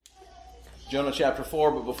Jonah chapter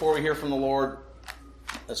 4, but before we hear from the Lord,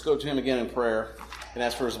 let's go to him again in prayer and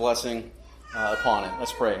ask for his blessing upon it.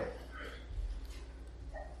 Let's pray.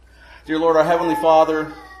 Dear Lord, our Heavenly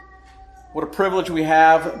Father, what a privilege we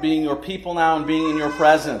have being your people now and being in your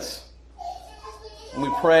presence. And we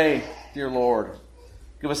pray, dear Lord,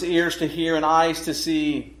 give us ears to hear and eyes to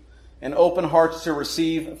see and open hearts to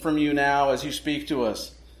receive from you now as you speak to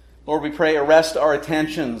us. Lord, we pray, arrest our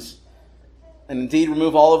attentions and indeed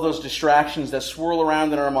remove all of those distractions that swirl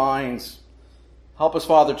around in our minds. Help us,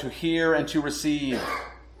 Father, to hear and to receive.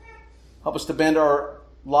 Help us to bend our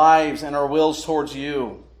lives and our wills towards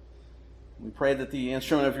you. We pray that the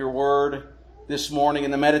instrument of your word this morning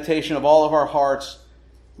and the meditation of all of our hearts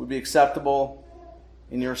would be acceptable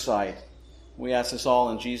in your sight. We ask this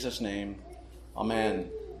all in Jesus' name. Amen.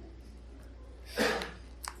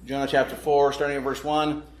 Jonah chapter 4, starting at verse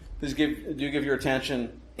 1. Please give your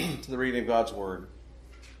attention to the reading of God's word.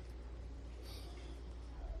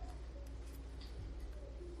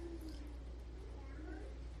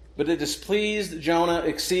 But it displeased Jonah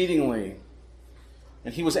exceedingly,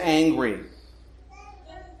 and he was angry.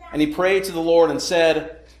 And he prayed to the Lord and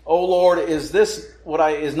said, O Lord, is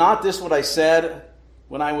not this what I said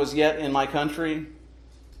when I was yet in my country?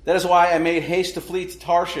 That is why I made haste to flee to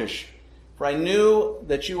Tarshish, for I knew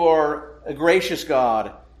that you are a gracious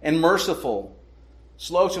God and merciful,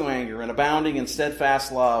 slow to anger and abounding in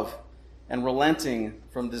steadfast love, and relenting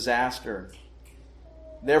from disaster.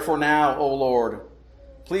 Therefore now, O Lord,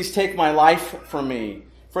 please take my life from me,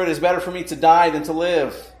 for it is better for me to die than to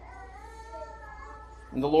live.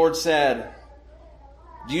 And the Lord said,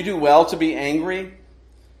 Do you do well to be angry?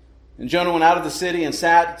 And Jonah went out of the city and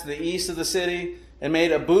sat to the east of the city and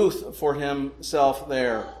made a booth for himself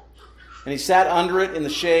there. And he sat under it in the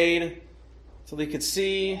shade till he could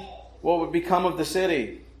see what would become of the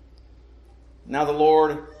city. Now the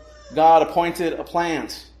Lord God appointed a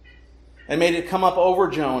plant and made it come up over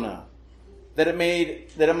Jonah, that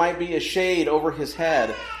it might be a shade over his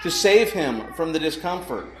head, to save him from the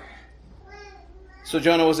discomfort. So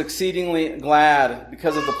Jonah was exceedingly glad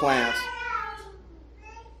because of the plant.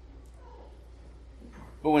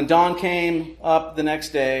 But when dawn came up the next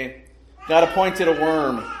day, God appointed a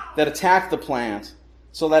worm that attacked the plant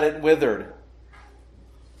so that it withered.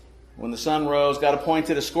 When the sun rose, God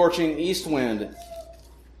appointed a scorching east wind,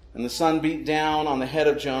 and the sun beat down on the head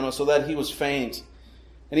of Jonah so that he was faint.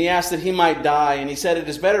 And he asked that he might die, and he said, It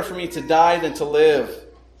is better for me to die than to live.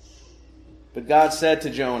 But God said to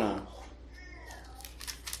Jonah,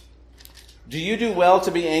 Do you do well to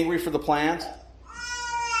be angry for the plant?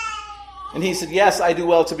 And he said, Yes, I do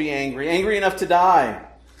well to be angry enough to die.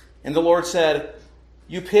 And the Lord said,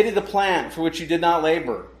 You pity the plant for which you did not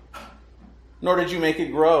labor, nor did you make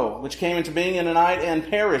it grow, which came into being in a night and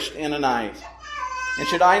perished in a night. And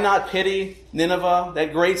should I not pity Nineveh,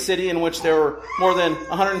 that great city in which there were more than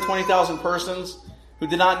 120,000 persons who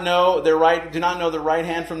do not know their right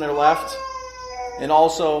hand from their left, and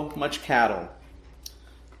also much cattle?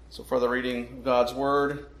 So for the reading of God's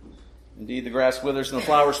word, indeed the grass withers and the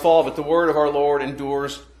flowers fall, but the word of our Lord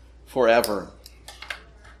endures forever.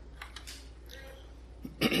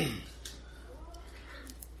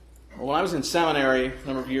 When I was in seminary a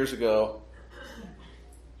number of years ago,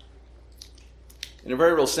 in a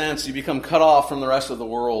very real sense, you become cut off from the rest of the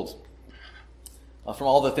world, from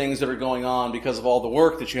all the things that are going on because of all the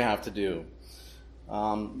work that you have to do.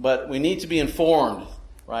 But we need to be informed,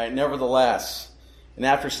 right, nevertheless. And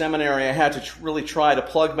after seminary, I had to really try to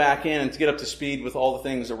plug back in and to get up to speed with all the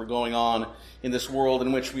things that were going on in this world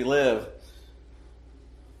in which we live.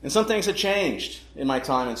 And some things had changed in my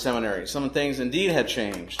time in seminary. Some things indeed had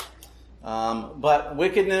changed. But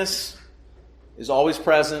wickedness is always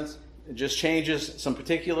present. It just changes some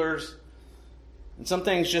particulars. And some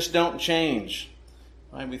things just don't change.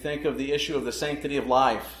 Right? We think of the issue of the sanctity of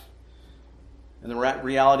life and the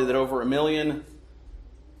reality that over 1 million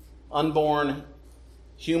unborn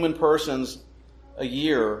human persons a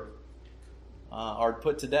year are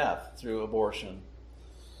put to death through abortion.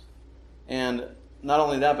 And not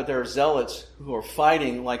only that, but there are zealots who are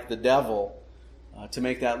fighting like the devil to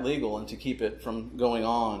make that legal and to keep it from going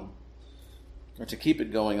on, or to keep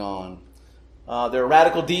it going on. There are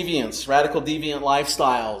radical deviant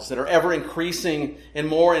lifestyles that are ever increasing and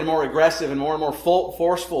more aggressive and more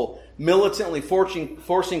forceful, militantly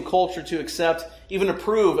forcing culture to accept, even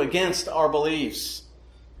approve against our beliefs.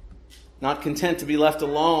 Not content to be left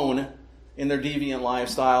alone in their deviant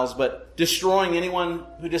lifestyles, but destroying anyone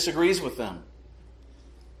who disagrees with them.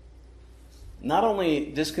 Not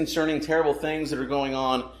only disconcerting, terrible things that are going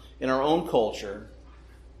on in our own culture,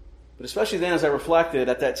 but especially then as I reflected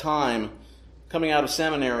at that time, coming out of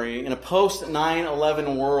seminary, in a post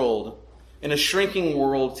 9/11 world, in a shrinking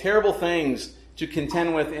world, terrible things to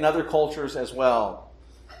contend with in other cultures as well.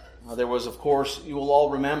 There was, of course, you will all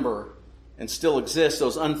remember, and still exist,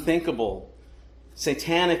 those unthinkable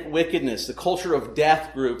satanic wickedness, the culture of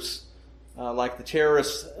death groups like the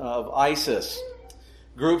terrorists of ISIS,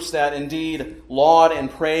 groups that indeed laud and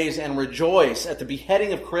praise and rejoice at the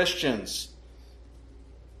beheading of Christians.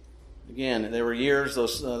 Again, there were years,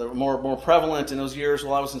 those that were more prevalent in those years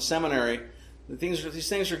while I was in seminary. These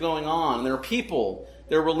things are going on. There are people,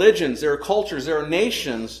 there are religions, there are cultures, there are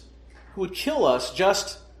nations who would kill us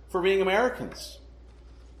just for being Americans.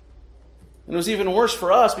 And it was even worse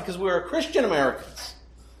for us because we are Christian Americans.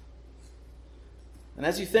 And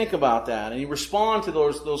as you think about that and you respond to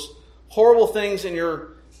those horrible things in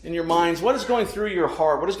your minds, what is going through your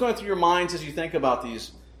heart? What is going through your minds as you think about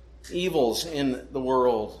these evils in the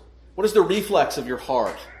world? What is the reflex of your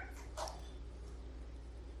heart?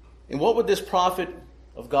 And what would this prophet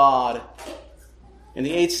of God in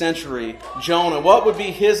the 8th century, Jonah, what would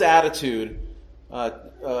be his attitude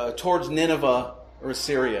towards Nineveh or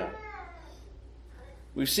Assyria?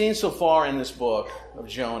 We've seen so far in this book of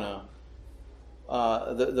Jonah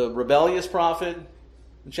the rebellious prophet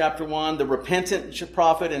in chapter 1, the repentant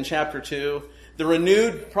prophet in chapter 2, the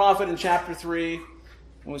renewed prophet in chapter 3.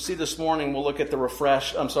 And we see this morning, we'll look at the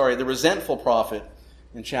resentful prophet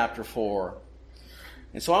in chapter 4.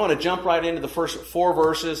 And so I want to jump right into the first 4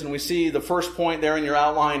 verses, and we see the first point there in your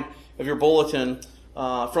outline of your bulletin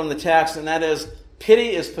from the text, and that is, pity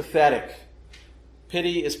is pathetic.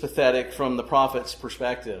 Pity is pathetic from the prophet's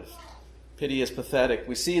perspective. Pity is pathetic.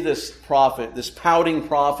 We see this prophet, this pouting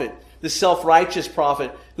prophet, this self-righteous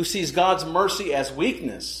prophet who sees God's mercy as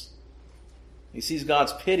weakness. He sees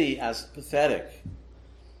God's pity as pathetic.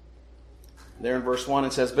 There in verse 1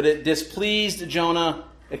 it says, "But it displeased Jonah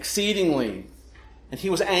exceedingly, and he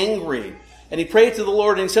was angry. And he prayed to the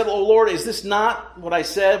Lord, and he said, 'O Lord, is this not what I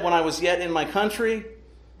said when I was yet in my country?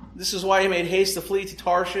 This is why I made haste to flee to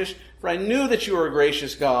Tarshish, for I knew that you are a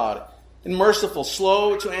gracious God, and merciful,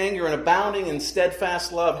 slow to anger, and abounding in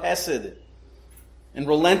steadfast love, hesed, and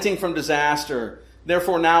relenting from disaster.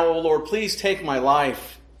 Therefore now, O Lord, please take my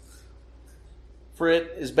life, for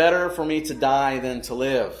it is better for me to die than to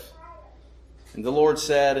live.' And the Lord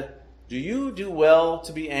said, 'Do you do well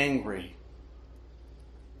to be angry?'"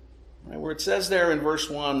 Right, where it says there in verse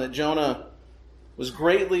 1 that Jonah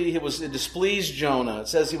it displeased Jonah. It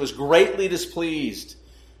says he was greatly displeased.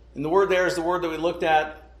 And the word there is the word that we looked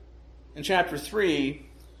at in chapter 3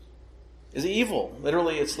 is evil.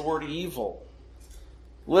 Literally, it's the word evil.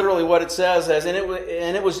 Literally what it says is, and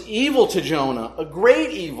it was evil to Jonah, a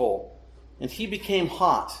great evil, and he became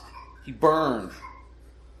hot. He burned.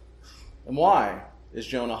 And why is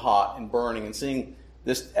Jonah hot and burning and seeing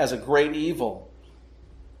this as a great evil?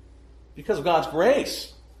 Because of God's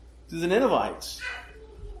grace to the Ninevites.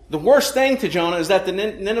 The worst thing to Jonah is that the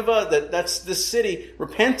Nineveh, that's this city,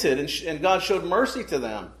 repented and God showed mercy to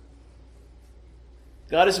them.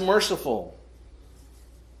 God is merciful.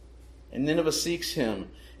 And Nineveh seeks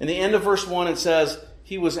him. In the end of verse 1 it says,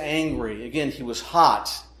 he was angry. Again, he was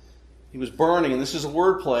hot. He was burning. And this is a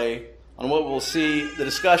wordplay on what we'll see the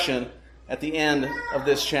discussion at the end of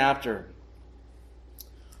this chapter.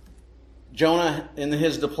 Jonah, in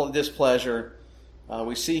his displeasure,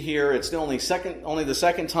 we see here it's only the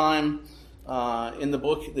second time in the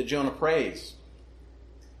book that Jonah prays.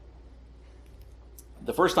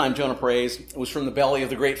 The first time Jonah prays was from the belly of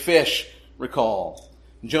the great fish, recall.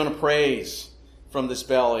 Jonah prays from this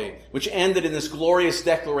belly, which ended in this glorious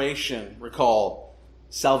declaration, recall.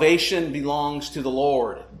 Salvation belongs to the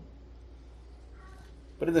Lord.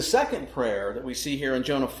 But in the second prayer that we see here in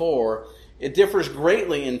Jonah 4, it differs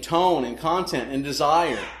greatly in tone and content and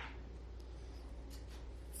desire.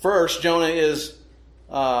 First, Jonah is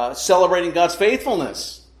celebrating God's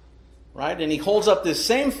faithfulness, right? And he holds up this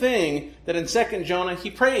same thing that in 2 Jonah he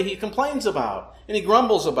complains about and he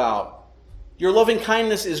grumbles about. Your loving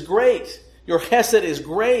kindness is great. Your hesed is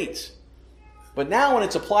great. But now when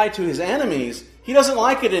it's applied to his enemies, he doesn't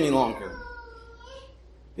like it any longer.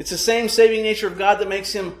 It's the same saving nature of God that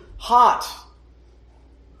makes him hot.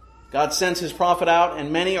 God sends his prophet out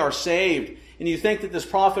and many are saved. And you think that this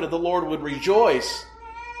prophet of the Lord would rejoice.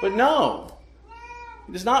 But no,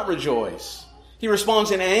 he does not rejoice. He responds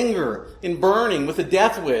in anger, in burning, with a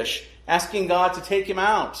death wish, asking God to take him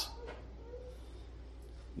out.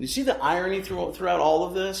 You see the irony throughout all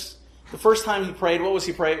of this? The first time he prayed, what was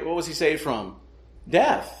he saved from?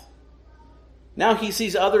 Death. Now he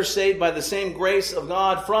sees others saved by the same grace of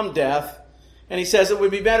God from death, and he says, it would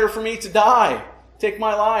be better for me to die. Take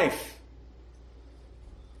my life.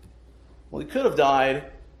 Well, he could have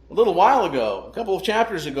died a little while ago, a couple of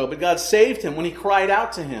chapters ago, but God saved him when he cried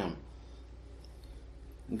out to him.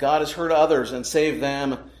 And God has heard others and saved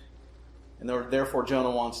them, and therefore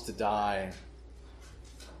Jonah wants to die.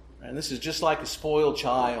 And this is just like a spoiled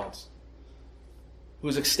child who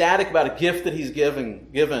is ecstatic about a gift that he's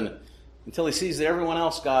given until he sees that everyone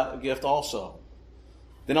else got a gift also.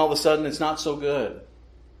 Then all of a sudden it's not so good.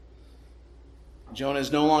 Jonah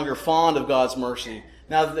is no longer fond of God's mercy,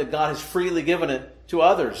 now that God has freely given it to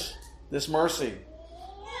others, this mercy.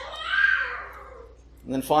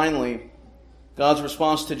 And then finally, God's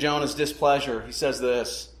response to Jonah's displeasure, he says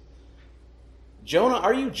this, Jonah,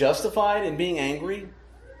 are you justified in being angry?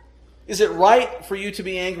 Is it right for you to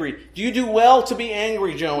be angry? Do you do well to be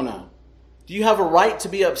angry, Jonah? Do you have a right to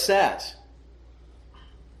be upset?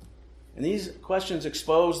 And these questions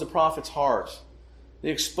expose the prophet's heart. They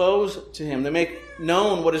expose to him, they make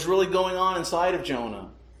known what is really going on inside of Jonah,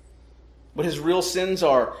 what his real sins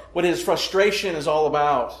are, what his frustration is all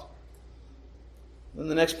about. Then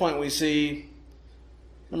the next point we see,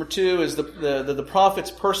 number 2, is the prophet's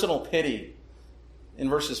personal pity in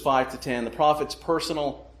verses 5 to 10. The prophet's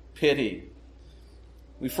personal pity.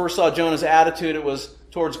 We first saw Jonah's attitude, it was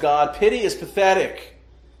towards God. Pity is pathetic.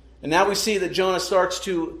 And now we see that Jonah starts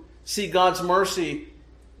to see God's mercy,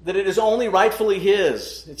 that it is only rightfully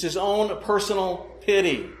his. It's his own personal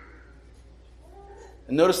pity.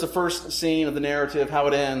 And notice the first scene of the narrative, how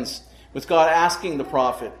it ends, with God asking the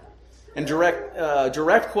prophet and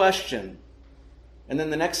direct question. And then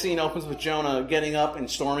the next scene opens with Jonah getting up and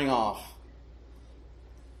storming off.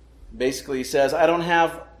 Basically, he says, I don't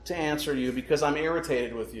have to answer you because I'm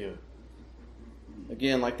irritated with you.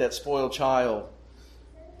 Again, like that spoiled child.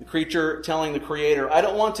 The creature telling the Creator, I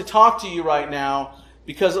don't want to talk to you right now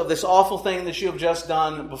because of this awful thing that you have just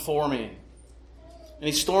done before me. And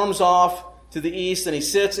he storms off to the east and he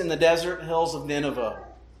sits in the desert hills of Nineveh,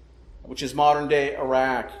 which is modern-day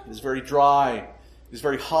Iraq. It is very dry. It is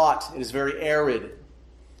very hot. It is very arid.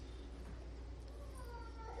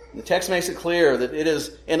 The text makes it clear that it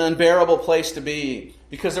is an unbearable place to be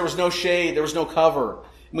because there was no shade, there was no cover.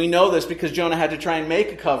 And we know this because Jonah had to try and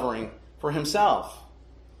make a covering for himself.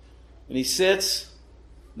 And he sits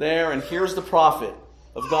there and hears the prophet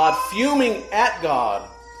of God fuming at God.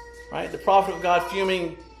 Right? The prophet of God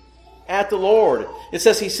fuming at the Lord. It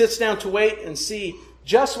says he sits down to wait and see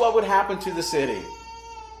just what would happen to the city.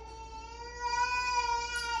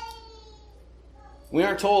 We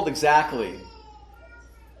aren't told exactly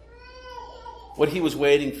what he was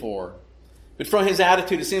waiting for. But from his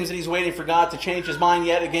attitude, it seems that he's waiting for God to change his mind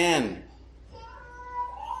yet again.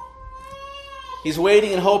 He's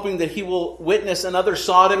waiting and hoping that he will witness another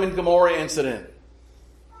Sodom and Gomorrah incident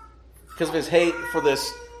because of his hate for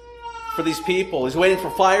these people. He's waiting for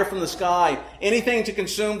fire from the sky, anything to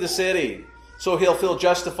consume the city, so he'll feel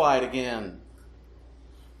justified again.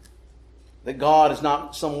 That God is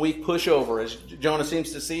not some weak pushover, as Jonah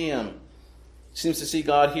seems to see him. He seems to see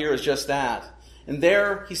God here as just that. And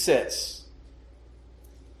there he sits.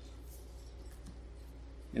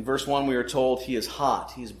 In verse 1 we are told he is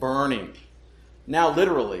hot, he is burning. Now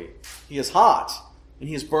literally, he is hot and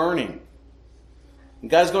he is burning. And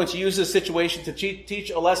God is going to use this situation to teach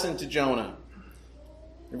a lesson to Jonah.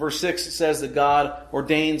 In verse 6 it says that God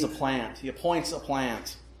ordains a plant. He appoints a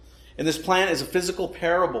plant. And this plant is a physical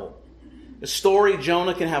parable. A story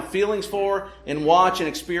Jonah can have feelings for and watch and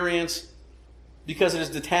experience because it is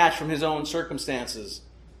detached from his own circumstances.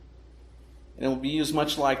 And it will be used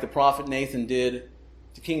much like the prophet Nathan did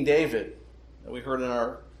to King David that we heard in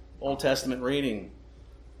our Old Testament reading.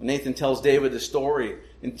 Nathan tells David the story,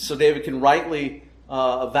 and so David can rightly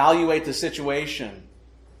evaluate the situation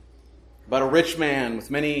about a rich man with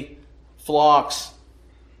many flocks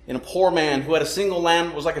and a poor man who had a single lamb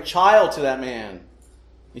that was like a child to that man.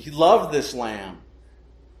 He loved this lamb.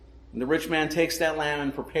 And the rich man takes that lamb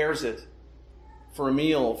and prepares it for a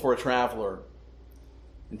meal for a traveler.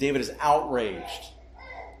 And David is outraged.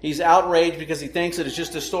 He's outraged because he thinks it is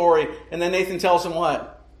just a story. And then Nathan tells him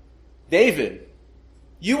what? David,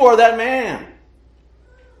 you are that man.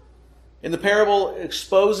 And the parable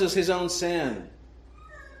exposes his own sin.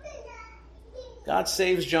 God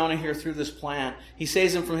saves Jonah here through this plant. He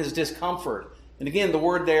saves him from his discomfort. And again, the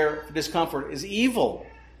word there for discomfort is evil.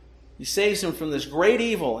 He saves him from this great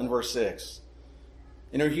evil in verse 6.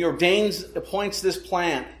 And he appoints this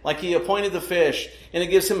plant like he appointed the fish. And it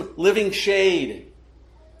gives him living shade.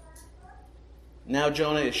 Now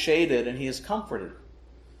Jonah is shaded and he is comforted.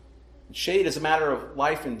 Shade is a matter of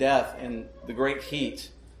life and death in the great heat.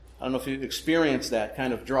 I don't know if you've experienced that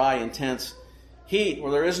kind of dry, intense heat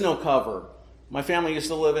where there is no cover. My family used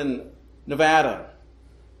to live in Nevada.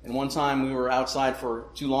 And one time we were outside for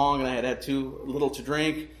too long and I had too little to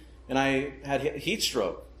drink and I had heat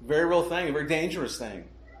stroke. Very real thing, a very dangerous thing.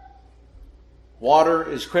 Water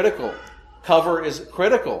is critical. Cover is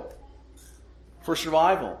critical for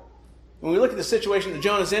survival. When we look at the situation that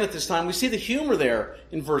Jonah's in at this time, we see the humor there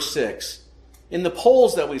in verse 6. In the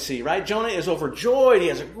poles that we see, right? Jonah is overjoyed. He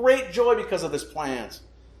has a great joy because of this plant.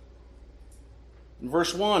 In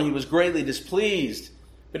verse 1, he was greatly displeased.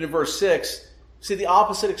 But in verse 6, see the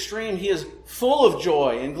opposite extreme. He is full of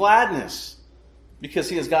joy and gladness because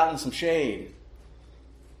he has gotten some shade.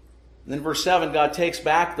 And then verse 7, God takes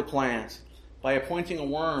back the plant by appointing a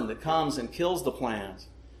worm that comes and kills the plant.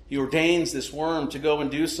 He ordains this worm to go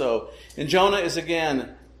and do so. And Jonah is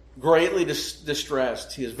again greatly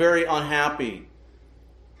distressed. He is very unhappy.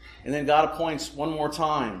 And then God appoints one more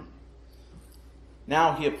time.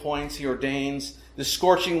 Now he ordains the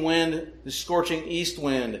scorching wind, the scorching east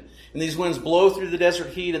wind. And these winds blow through the desert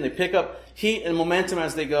heat and they pick up heat and momentum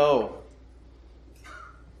as they go.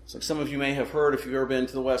 It's like some of you may have heard if you've ever been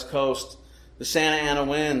to the West Coast, the Santa Ana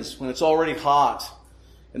winds, when it's already hot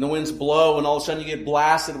and the winds blow and all of a sudden you get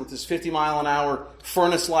blasted with this 50-mile-an-hour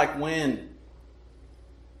furnace-like wind.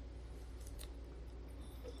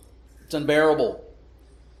 It's unbearable.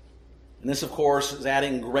 And this, of course, is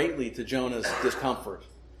adding greatly to Jonah's discomfort,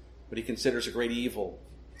 but he considers a great evil.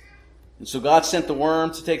 And so God sent the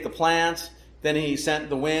worm to take the plant, then he sent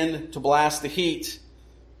the wind to blast the heat.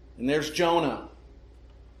 And there's Jonah,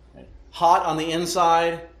 hot on the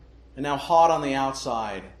inside and now hot on the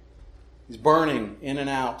outside. He's burning in and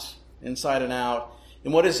out, inside and out.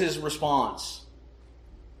 And what is his response?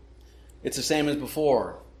 It's the same as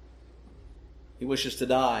before. He wishes to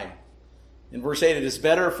die. In verse 8, it is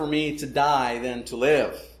better for me to die than to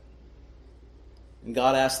live. And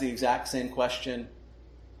God asks the exact same question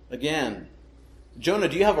again. Jonah,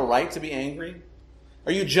 do you have a right to be angry?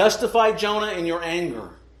 Are you justified, Jonah, in your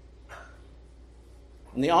anger?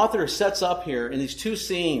 And the author sets up here in these two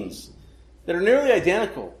scenes that are nearly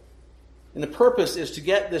identical. And the purpose is to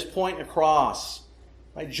get this point across.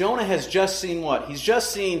 Right? Jonah has just seen what? He's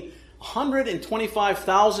just seen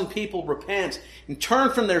 125,000 people repent and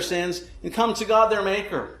turn from their sins and come to God their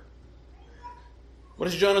Maker. What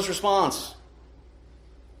is Jonah's response?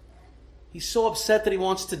 He's so upset that he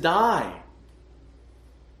wants to die.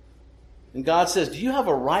 And God says, do you have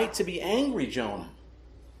a right to be angry, Jonah?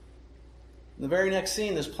 In the very next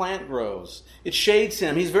scene, this plant grows. It shades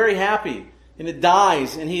him. He's very happy. And it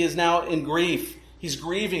dies, and he is now in grief. He's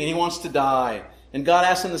grieving, and he wants to die. And God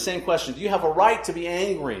asks him the same question. Do you have a right to be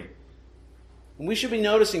angry? And we should be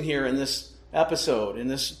noticing here in this episode, in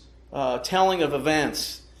this telling of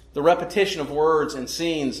events, the repetition of words and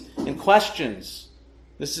scenes and questions.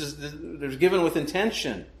 They're given with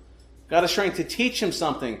intention. God is trying to teach him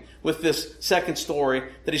something with this second story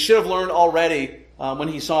that he should have learned already when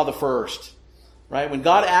he saw the first. Right? When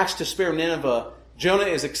God acts to spare Nineveh, Jonah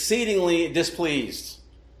is exceedingly displeased.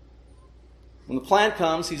 When the plant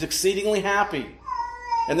comes, he's exceedingly happy.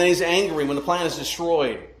 And then he's angry when the plant is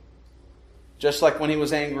destroyed. Just like when he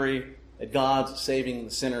was angry at God saving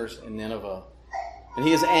the sinners in Nineveh. And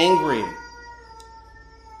he is angry.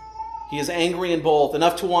 He is angry in both,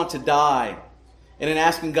 enough to want to die. And in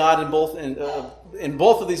asking God in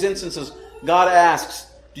both of these instances, God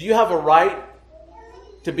asks, do you have a right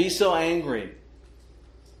to be so angry?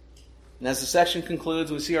 And as the section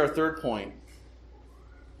concludes, we see our third point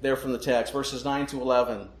there from the text, verses 9 to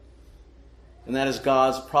 11. And that is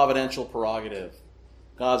God's providential prerogative.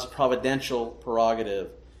 God's providential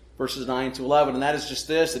prerogative. Verses 9 to 11. And that is just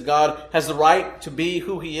this, that God has the right to be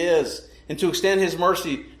who he is and to extend his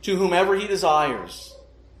mercy to whomever he desires.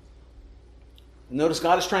 And notice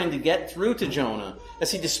God is trying to get through to Jonah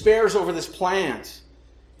as he despairs over this plant.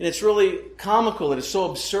 And it's really comical. It is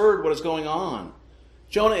so absurd what is going on.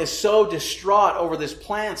 Jonah is so distraught over this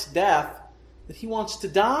plant's death that he wants to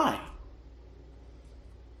die.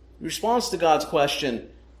 In response to God's question,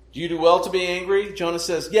 do you do well to be angry? Jonah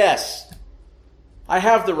says, yes, I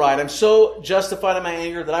have the right. I'm so justified in my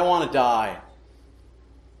anger that I want to die.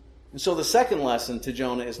 And so the second lesson to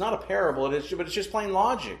Jonah is not a parable, but it's just plain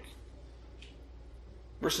logic.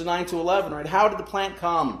 Verses 9 to 11, right? How did the plant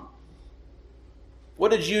come?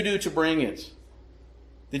 What did you do to bring it?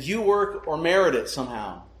 Did you work or merit it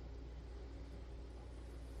somehow?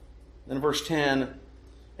 Then verse 10,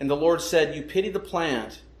 and the Lord said, you pity the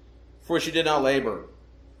plant for which you did not labor,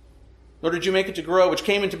 nor did you make it to grow, which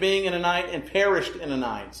came into being in a night and perished in a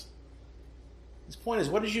night. His point is,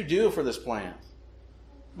 what did you do for this plant?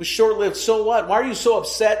 It was short-lived, so what? Why are you so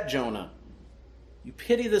upset, Jonah? You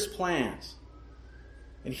pity this plant.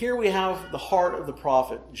 And here we have the heart of the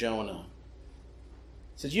prophet Jonah.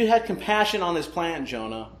 says, you had compassion on this plant,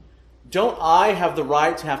 Jonah. Don't I have the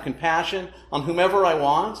right to have compassion on whomever I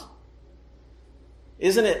want?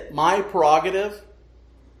 Isn't it my prerogative?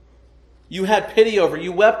 You had pity over,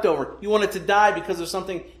 you wept over, you wanted to die because of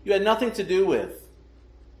something you had nothing to do with.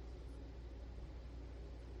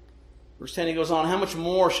 Verse 10, he goes on, how much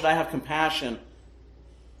more should I have compassion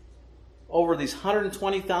over these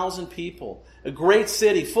 120,000 people? A great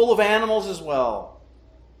city, full of animals as well.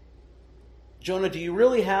 Jonah, do you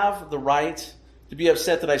really have the right to be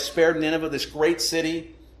upset that I spared Nineveh, this great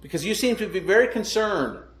city? Because you seem to be very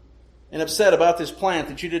concerned and upset about this plant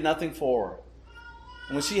that you did nothing for.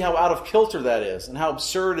 And we see how out of kilter that is and how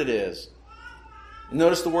absurd it is. And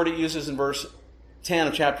notice the word it uses in verse 10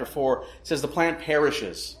 of chapter 4. It says the plant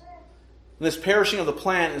perishes. And this perishing of the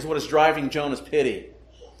plant is what is driving Jonah's pity.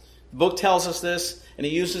 The book tells us this, and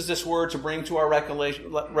he uses this word to bring to our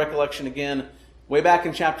recollection again, way back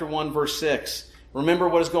in chapter 1, verse 6. Remember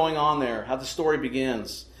what is going on there, how the story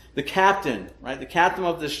begins. The captain, right, the captain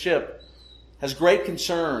of this ship has great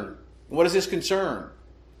concern. What is his concern?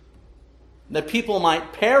 That people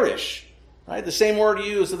might perish. Right? The same word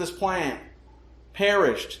used of this plant.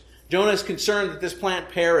 Perished. Jonah is concerned that this plant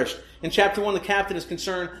perished. In chapter 1, the captain is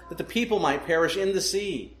concerned that the people might perish in the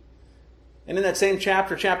sea. And in that same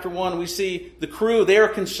chapter, chapter 1, we see the crew, they are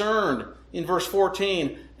concerned in verse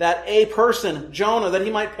 14 that a person, Jonah, that he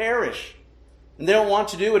might perish. And they don't want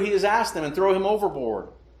to do what he has asked them and throw him overboard.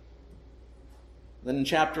 Then in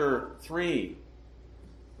chapter 3,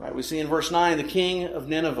 right, we see in verse 9, the king of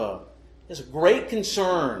Nineveh has a great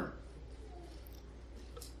concern.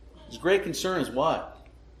 His great concern is what?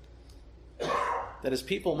 That his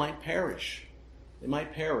people might perish. They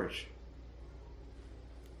might perish.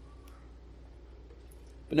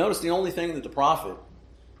 But notice the only thing that the prophet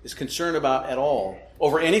is concerned about at all,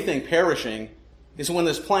 over anything perishing, is when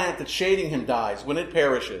this plant that's shading him dies, when it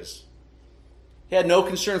perishes. He had no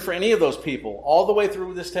concern for any of those people all the way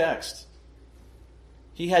through this text.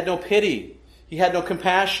 He had no pity. He had no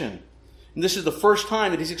compassion. And this is the first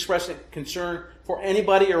time that he's expressed a concern for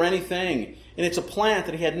anybody or anything. And it's a plant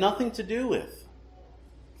that he had nothing to do with.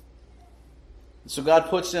 And so God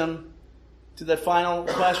puts him to that final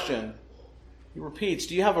question. He repeats,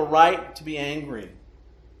 do you have a right to be angry?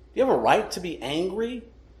 Do you have a right to be angry?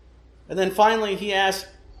 And then finally he asks,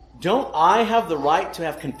 don't I have the right to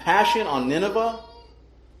have compassion on Nineveh?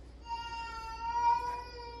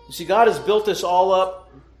 You see, God has built this all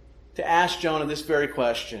up to ask Jonah this very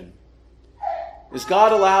question. Is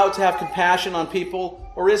God allowed to have compassion on people,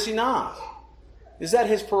 or is he not? Is that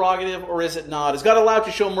his prerogative, or is it not? Is God allowed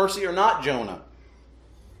to show mercy or not, Jonah?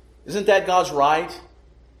 Isn't that God's right?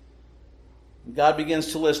 God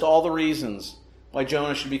begins to list all the reasons why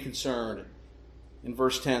Jonah should be concerned in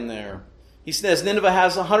verse 10 there. He says, Nineveh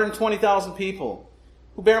has 120,000 people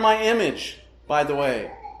who bear my image, by the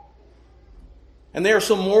way. And they are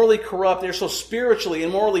so morally corrupt, they are so spiritually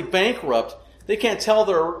and morally bankrupt, they can't tell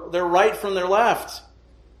their right from their left.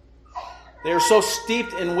 They are so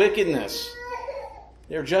steeped in wickedness.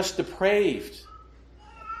 They are just depraved.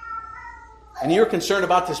 And you're concerned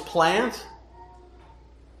about this plant?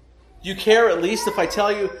 Do you care at least if I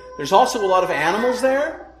tell you there's also a lot of animals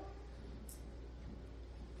there?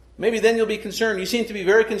 Maybe then you'll be concerned. You seem to be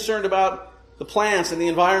very concerned about the plants and the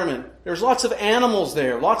environment. There's lots of animals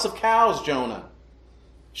there, lots of cows, Jonah.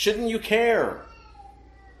 Shouldn't you care?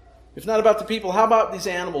 If not about the people, how about these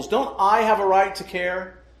animals? Don't I have a right to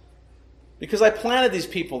care? Because I planted these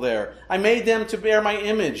people there. I made them to bear my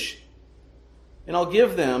image. And I've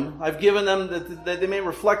given them that they may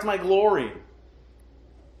reflect my glory.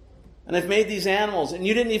 And I've made these animals. And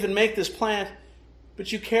you didn't even make this plant,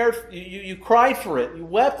 but you cared, you cried for it. You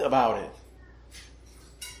wept about it.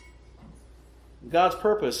 God's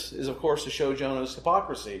purpose is, of course, to show Jonah's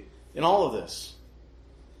hypocrisy in all of this.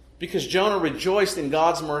 Because Jonah rejoiced in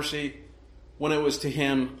God's mercy when it was to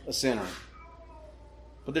him a sinner.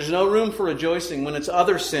 But there's no room for rejoicing when it's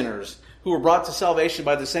other sinners who were brought to salvation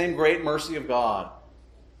by the same great mercy of God.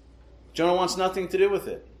 Jonah wants nothing to do with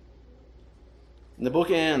it. And the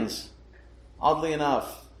book ends, oddly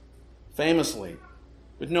enough, famously,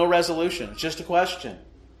 with no resolution. It's just a question.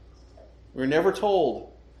 We're never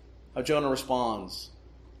told how Jonah responds.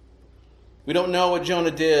 We don't know what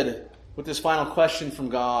Jonah did with this final question from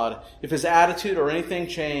God, if his attitude or anything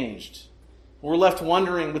changed. We're left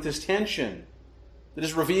wondering with this tension that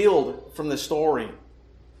is revealed from this story.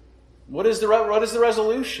 What is the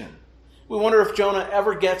resolution? We wonder if Jonah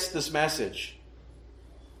ever gets this message.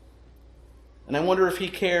 And I wonder if he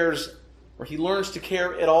cares, or he learns to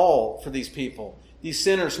care at all for these people, these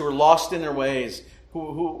sinners who are lost in their ways,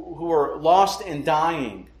 who are lost and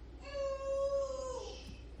dying.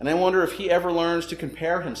 And I wonder if he ever learns to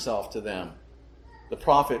compare himself to them, the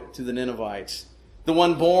prophet to the Ninevites, the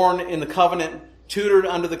one born in the covenant, tutored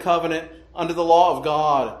under the covenant, under the law of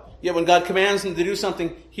God. Yet when God commands him to do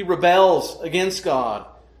something, he rebels against God,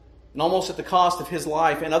 and almost at the cost of his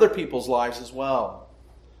life and other people's lives as well.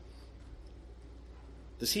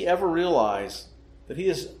 Does he ever realize that he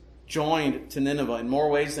is joined to Nineveh in more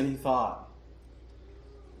ways than he thought?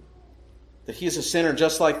 That he is a sinner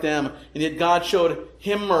just like them, and yet God showed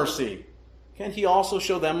him mercy. Can't he also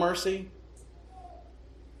show them mercy?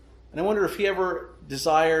 And I wonder if he ever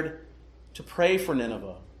desired to pray for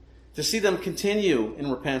Nineveh, to see them continue in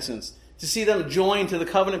repentance, to see them join to the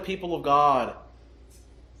covenant people of God.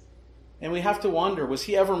 And we have to wonder, was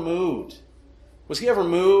he ever moved? Was he ever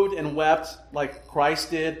moved and wept like Christ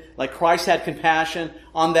did? Like Christ had compassion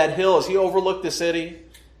on that hill as he overlooked the city,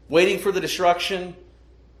 waiting for the destruction?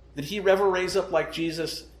 Did he ever raise up like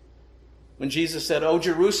Jesus when Jesus said, "Oh,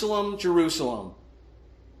 Jerusalem, Jerusalem"?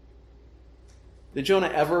 Did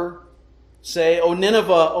Jonah ever say, "Oh,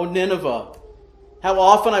 Nineveh, oh, Nineveh, how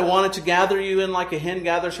often I wanted to gather you in like a hen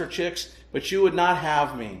gathers her chicks, but you would not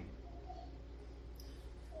have me"?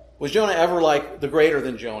 Was Jonah ever like the greater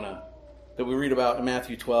than Jonah that we read about in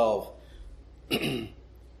Matthew 12?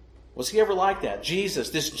 Was he ever like that?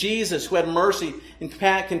 Jesus, this Jesus who had mercy and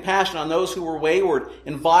compassion on those who were wayward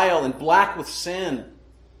and vile and black with sin,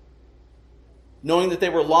 knowing that they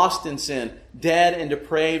were lost in sin, dead and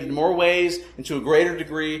depraved in more ways and to a greater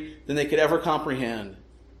degree than they could ever comprehend.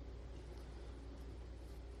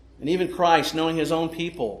 And even Christ, knowing his own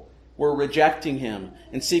people were rejecting him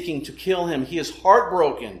and seeking to kill him, he is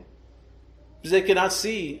heartbroken because they could not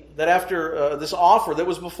see that after this offer that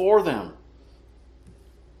was before them,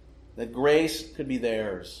 that grace could be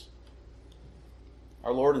theirs.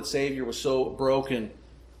 Our Lord and Savior was so broken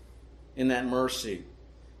in that mercy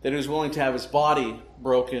that he was willing to have his body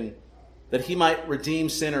broken that he might redeem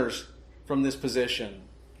sinners from this position,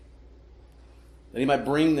 that he might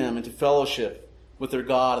bring them into fellowship with their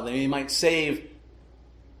God, and that he might save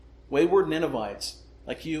wayward Ninevites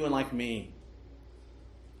like you and like me.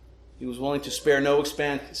 He was willing to spare no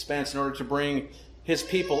expense in order to bring his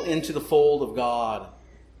people into the fold of God.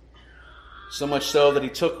 So much so that he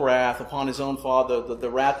took wrath upon his own father, the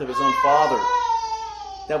wrath of his own father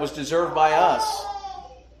that was deserved by us.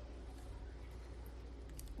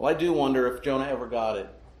 Well, I do wonder if Jonah ever got it,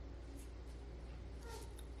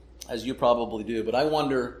 as you probably do, but I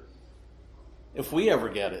wonder if we ever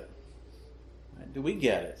get it. Do we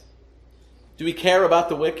get it? Do we care about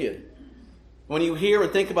the wicked? When you hear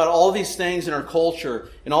and think about all these things in our culture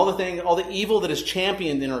and all the evil that is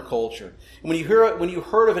championed in our culture, and when you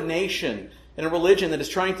heard of a nation and a religion that is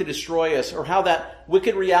trying to destroy us, or how that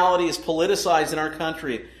wicked reality is politicized in our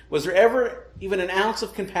country, was there ever even an ounce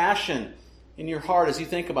of compassion in your heart as you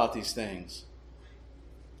think about these things?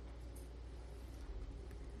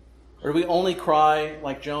 Or do we only cry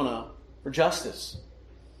like Jonah for justice?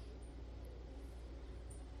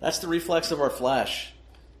 That's the reflex of our flesh,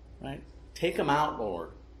 right? Take them out, Lord.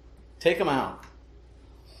 Take them out.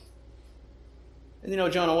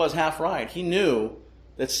 And Jonah was half right. He knew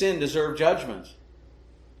that sin deserved judgment,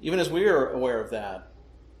 even as we are aware of that.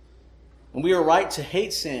 And we are right to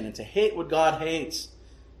hate sin and to hate what God hates.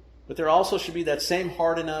 But there also should be that same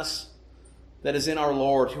heart in us that is in our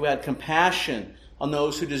Lord, who had compassion on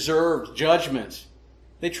those who deserved judgment.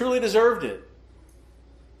 They truly deserved it.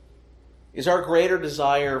 Is our greater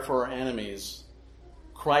desire for our enemies,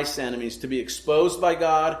 Christ's enemies, to be exposed by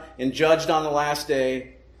God and judged on the last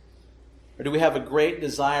day? Or do we have a great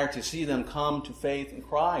desire to see them come to faith in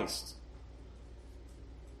Christ?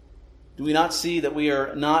 Do we not see that we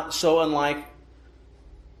are not so unlike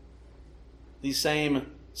these same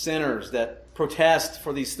sinners that protest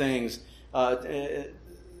for these things, that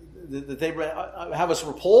they have us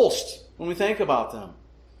repulsed when we think about them?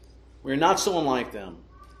 We are not so unlike them.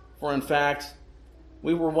 For in fact,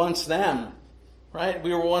 we were once them, right?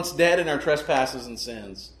 We were once dead in our trespasses and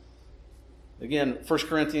sins. Again, 1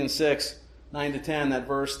 Corinthians 6, 9-10, that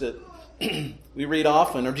verse that we read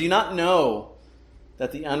often. Or do you not know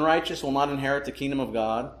that the unrighteous will not inherit the kingdom of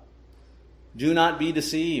God? Do not be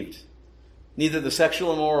deceived. Neither the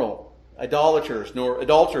sexual immoral, idolaters, nor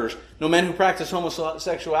adulterers, no men who practice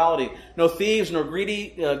homosexuality, no thieves, nor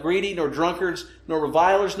greedy, nor drunkards, nor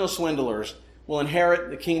revilers, no swindlers will inherit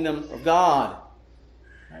the kingdom of God.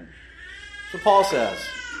 Right? That's what Paul says.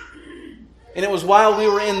 And it was while we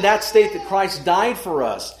were in that state that Christ died for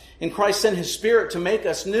us. And Christ sent his Spirit to make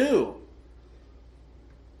us new.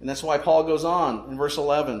 And that's why Paul goes on in verse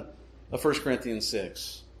 11 of 1 Corinthians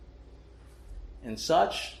 6. And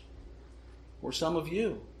such were some of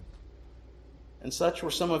you. And such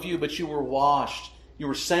were some of you, but you were washed, you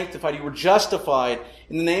were sanctified, you were justified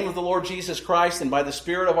in the name of the Lord Jesus Christ and by the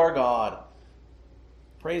Spirit of our God.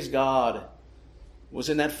 Praise God. It was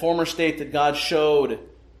in that former state that God showed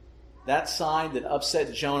that side that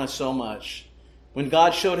upset Jonah so much. When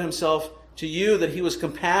God showed himself to you that he was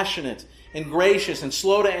compassionate and gracious and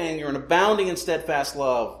slow to anger and abounding in steadfast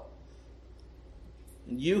love.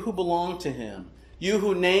 And you who belong to him, you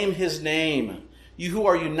who name his name, you who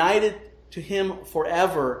are united to him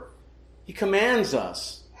forever, he commands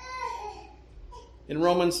us. In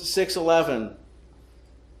Romans 6:11,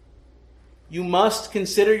 you must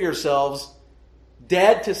consider yourselves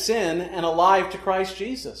dead to sin and alive to Christ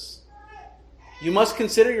Jesus. You must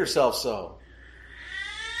consider yourself so.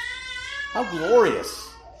 How glorious.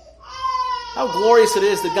 How glorious it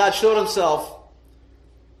is that God showed himself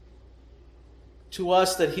to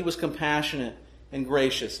us that he was compassionate and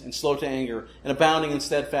gracious and slow to anger and abounding in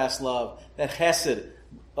steadfast love. That hesed,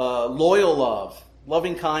 loyal love,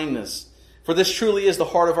 loving kindness. For this truly is the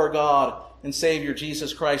heart of our God and Savior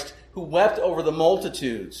Jesus Christ, who wept over the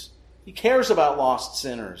multitudes. He cares about lost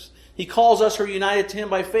sinners. He calls us who are united to him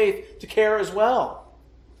by faith to care as well.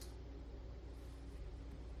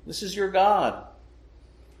 This is your God,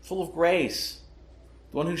 full of grace,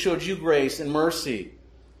 the one who showed you grace and mercy.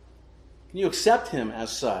 Can you accept him as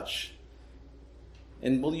such?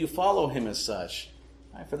 And will you follow him as such?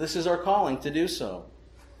 For this is our calling to do so.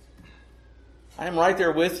 I am right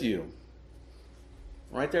there with you.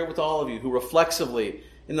 Right there with all of you who reflexively,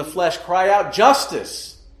 in the flesh, cry out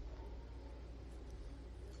justice.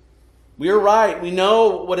 We are right. We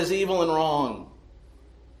know what is evil and wrong.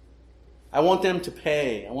 I want them to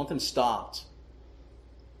pay. I want them stopped.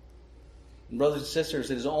 And brothers and sisters,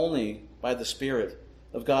 it is only by the Spirit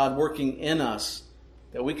of God working in us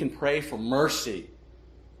that we can pray for mercy.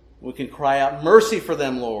 We can cry out mercy for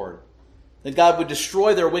them, Lord. That God would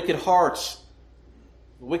destroy their wicked hearts,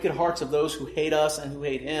 the wicked hearts of those who hate us and who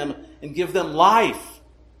hate him, and give them life.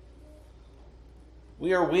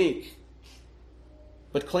 We are weak,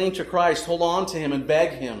 but cling to Christ, hold on to him and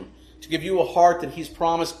beg him to give you a heart that he's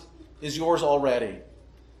promised is yours already.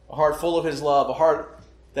 A heart full of his love, a heart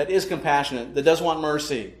that is compassionate, that does want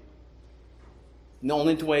mercy. The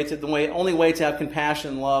only way to have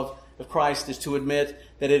compassion and love of Christ is to admit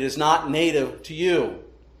that it is not native to you.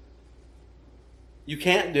 You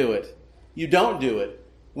can't do it. You don't do it.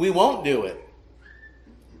 We won't do it.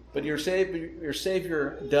 But your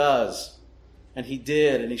Savior does. And he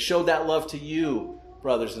did. And he showed that love to you,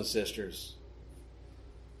 brothers and sisters.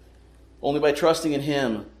 Only by trusting in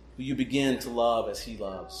him will you begin to love as he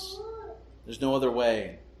loves. There's no other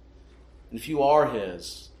way. And if you are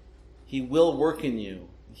his, he will work in you.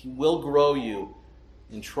 He will grow you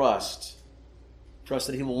in trust. Trust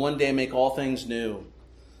that he will one day make all things new.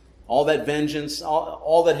 All that vengeance,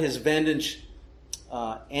 all that his vengeance,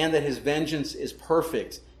 and that his vengeance is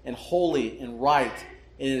perfect and holy and right,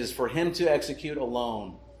 and it is for him to execute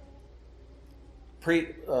alone.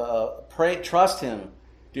 Trust him,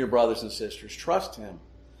 dear brothers and sisters. Trust him.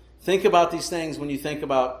 Think about these things when you think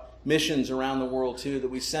about missions around the world too, that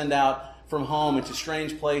we send out from home into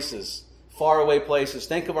strange places, faraway places.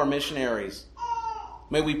 Think of our missionaries.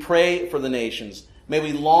 May we pray for the nations. May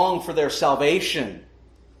we long for their salvation.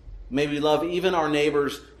 May we love even our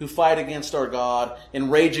neighbors who fight against our God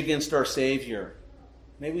and rage against our Savior.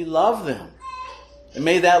 May we love them. And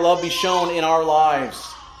may that love be shown in our lives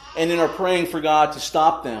and in our praying for God to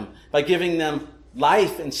stop them by giving them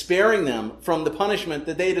life and sparing them from the punishment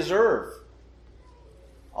that they deserve.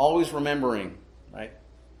 Always remembering, right,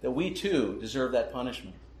 that we too deserve that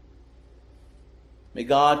punishment. May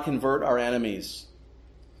God convert our enemies,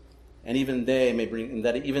 and even they may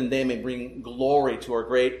bring glory to our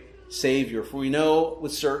great Savior. For we know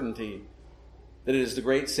with certainty that it is the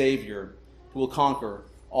great Savior who will conquer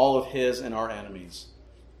all of his and our enemies.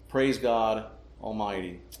 Praise God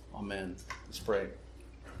Almighty. Amen. Let's pray.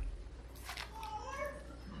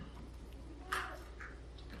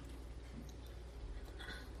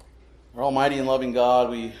 Our almighty and loving God,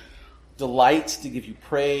 we delight to give you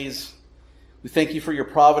praise. We thank you for your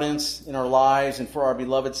providence in our lives and for our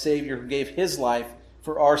beloved Savior who gave his life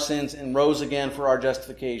for our sins and rose again for our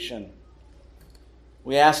justification.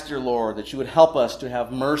 We ask, dear Lord, that you would help us to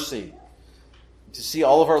have mercy, to see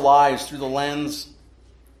all of our lives through the lens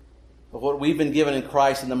of what we've been given in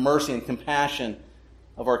Christ and the mercy and compassion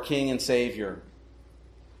of our King and Savior.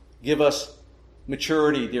 Give us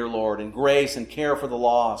maturity, dear Lord, and grace and care for the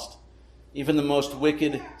lost, even the most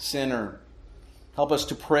wicked sinner. Help us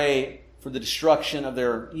to pray for the destruction of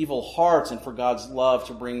their evil hearts and for God's love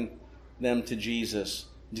to bring them to Jesus,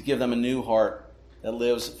 and to give them a new heart that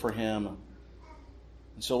lives for him.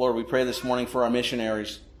 And so, Lord, we pray this morning for our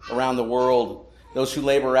missionaries around the world, those who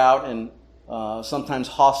labor out in sometimes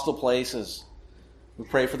hostile places. We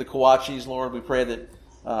pray for the Kawachis, Lord. We pray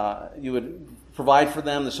that you would provide for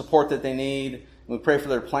them the support that they need. And we pray for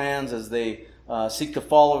their plans as they seek to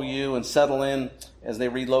follow you and settle in as they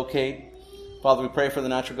relocate. Father, we pray for the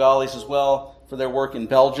Natragalis as well, for their work in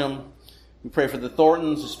Belgium. We pray for the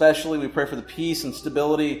Thorntons especially. We pray for the peace and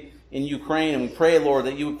stability in Ukraine. And we pray, Lord,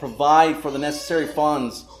 that you would provide for the necessary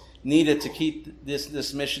funds needed to keep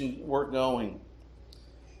this mission work going.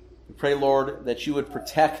 We pray, Lord, that you would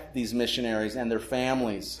protect these missionaries and their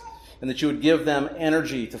families, and that you would give them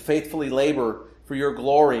energy to faithfully labor for your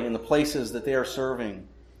glory in the places that they are serving.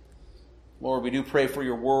 Lord, we do pray for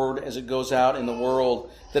your word as it goes out in the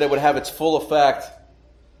world, that it would have its full effect,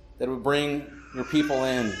 that it would bring your people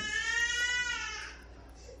in.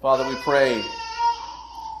 Father, we pray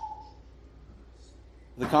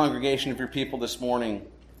for the congregation of your people this morning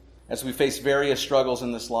as we face various struggles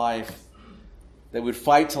in this life, that we would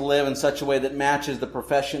fight to live in such a way that matches the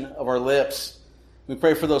profession of our lips. We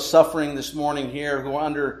pray for those suffering this morning here who are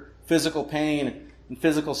under physical pain and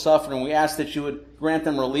physical suffering. We ask that you would grant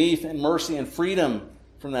them relief and mercy and freedom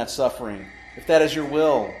from that suffering, if that is your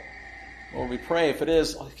will. Lord, we pray, if it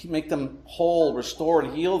is, make them whole, restore,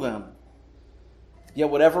 and heal them. Yet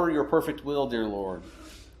whatever your perfect will, dear Lord,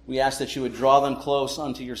 we ask that you would draw them close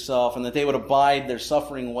unto yourself, and that they would abide their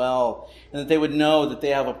suffering well, and that they would know that they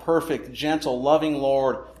have a perfect, gentle, loving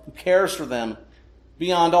Lord who cares for them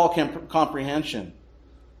beyond all comprehension,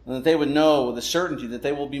 and that they would know with a certainty that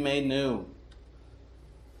they will be made new.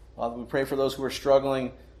 Father, we pray for those who are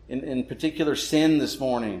struggling in particular sin this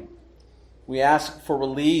morning. We ask for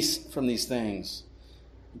release from these things.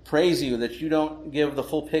 We praise you that you don't give the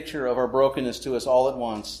full picture of our brokenness to us all at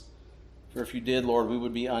once. For if you did, Lord, we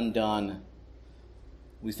would be undone.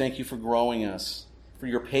 We thank you for growing us, for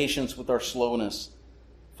your patience with our slowness.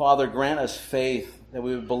 Father, grant us faith that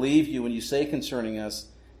we would believe you when you say concerning us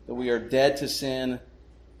that we are dead to sin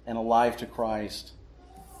and alive to Christ.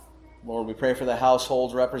 Lord, we pray for the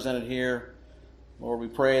households represented here. Lord, we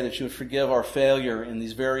pray that you would forgive our failure in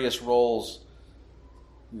these various roles.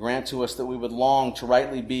 Grant to us that we would long to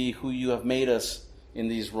rightly be who you have made us in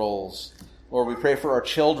these roles. Lord, we pray for our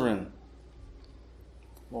children.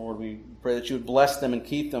 Lord, we pray that you would bless them and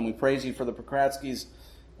keep them. We praise you for the Prokratskys'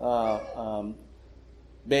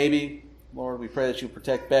 baby. Lord, we pray that you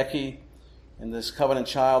protect Becky and this covenant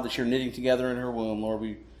child that you're knitting together in her womb. Lord,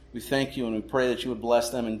 we thank you and we pray that you would bless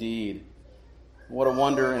them indeed. What a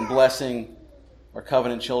wonder and blessing are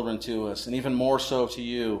covenant children to us, and even more so to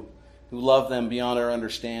you, who love them beyond our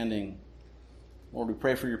understanding. Lord, we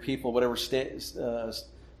pray for your people, whatever state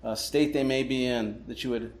they may be in, that you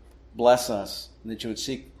would bless us, and that you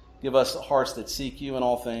would give us hearts that seek you in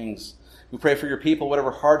all things. We pray for your people,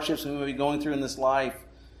 whatever hardships we may be going through in this life,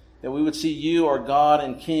 that we would see you, our God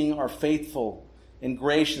and King, are faithful and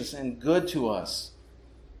gracious and good to us,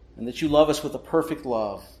 and that you love us with a perfect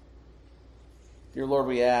love. Dear Lord,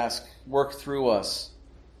 we ask, work through us,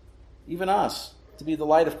 even us, to be the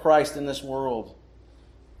light of Christ in this world.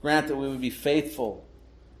 Grant that we would be faithful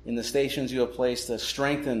in the stations you have placed us.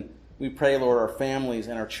 Strengthen, we pray, Lord, our families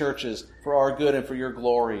and our churches for our good and for your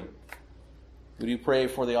glory. Would you pray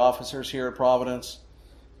for the officers here at Providence?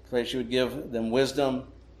 Pray that you would give them wisdom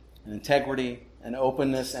and integrity and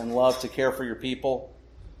openness and love to care for your people.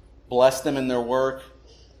 Bless them in their work.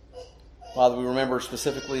 Father, we remember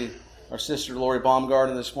specifically our sister Lori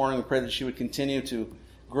Baumgarten this morning. We pray that she would continue to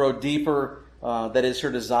grow deeper. That is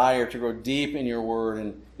her desire, to grow deep in your word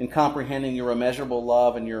and in comprehending your immeasurable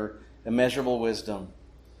love and your immeasurable wisdom.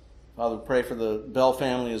 Father, we pray for the Bell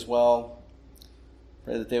family as well.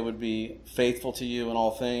 Pray that they would be faithful to you in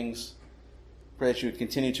all things. Pray that you would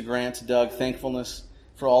continue to grant to Doug thankfulness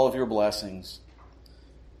for all of your blessings.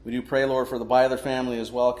 We do pray, Lord, for the Byler family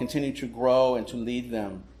as well. Continue to grow and to lead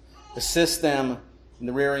them. Assist them in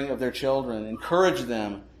the rearing of their children. Encourage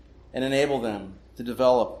them and enable them to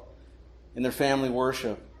develop in their family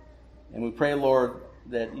worship. And we pray, Lord,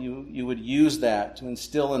 that you would use that to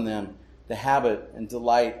instill in them the habit and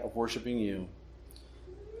delight of worshiping you.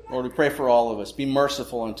 Lord, we pray for all of us. Be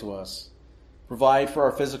merciful unto us. Provide for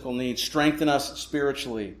our physical needs. Strengthen us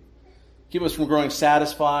spiritually. Keep us from growing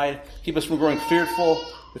satisfied. Keep us from growing fearful.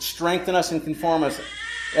 But strengthen us and conform us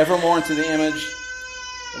evermore into the image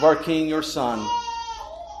of our King, your Son,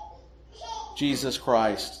 Jesus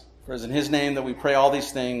Christ. For it is in his name that we pray all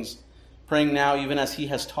these things, praying now even as he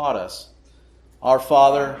has taught us. Our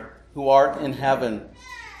Father, who art in heaven,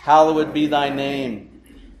 hallowed be thy name.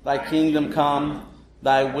 Thy kingdom come,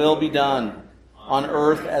 thy will be done, on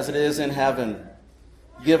earth as it is in heaven.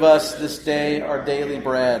 Give us this day our daily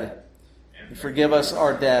bread, and forgive us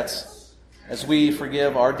our debts, as we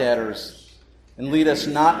forgive our debtors. And lead us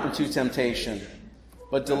not into temptation,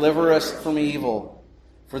 but deliver us from evil.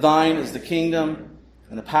 For thine is the kingdom,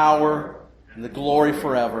 and the power, and the glory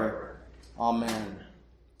forever. Amen.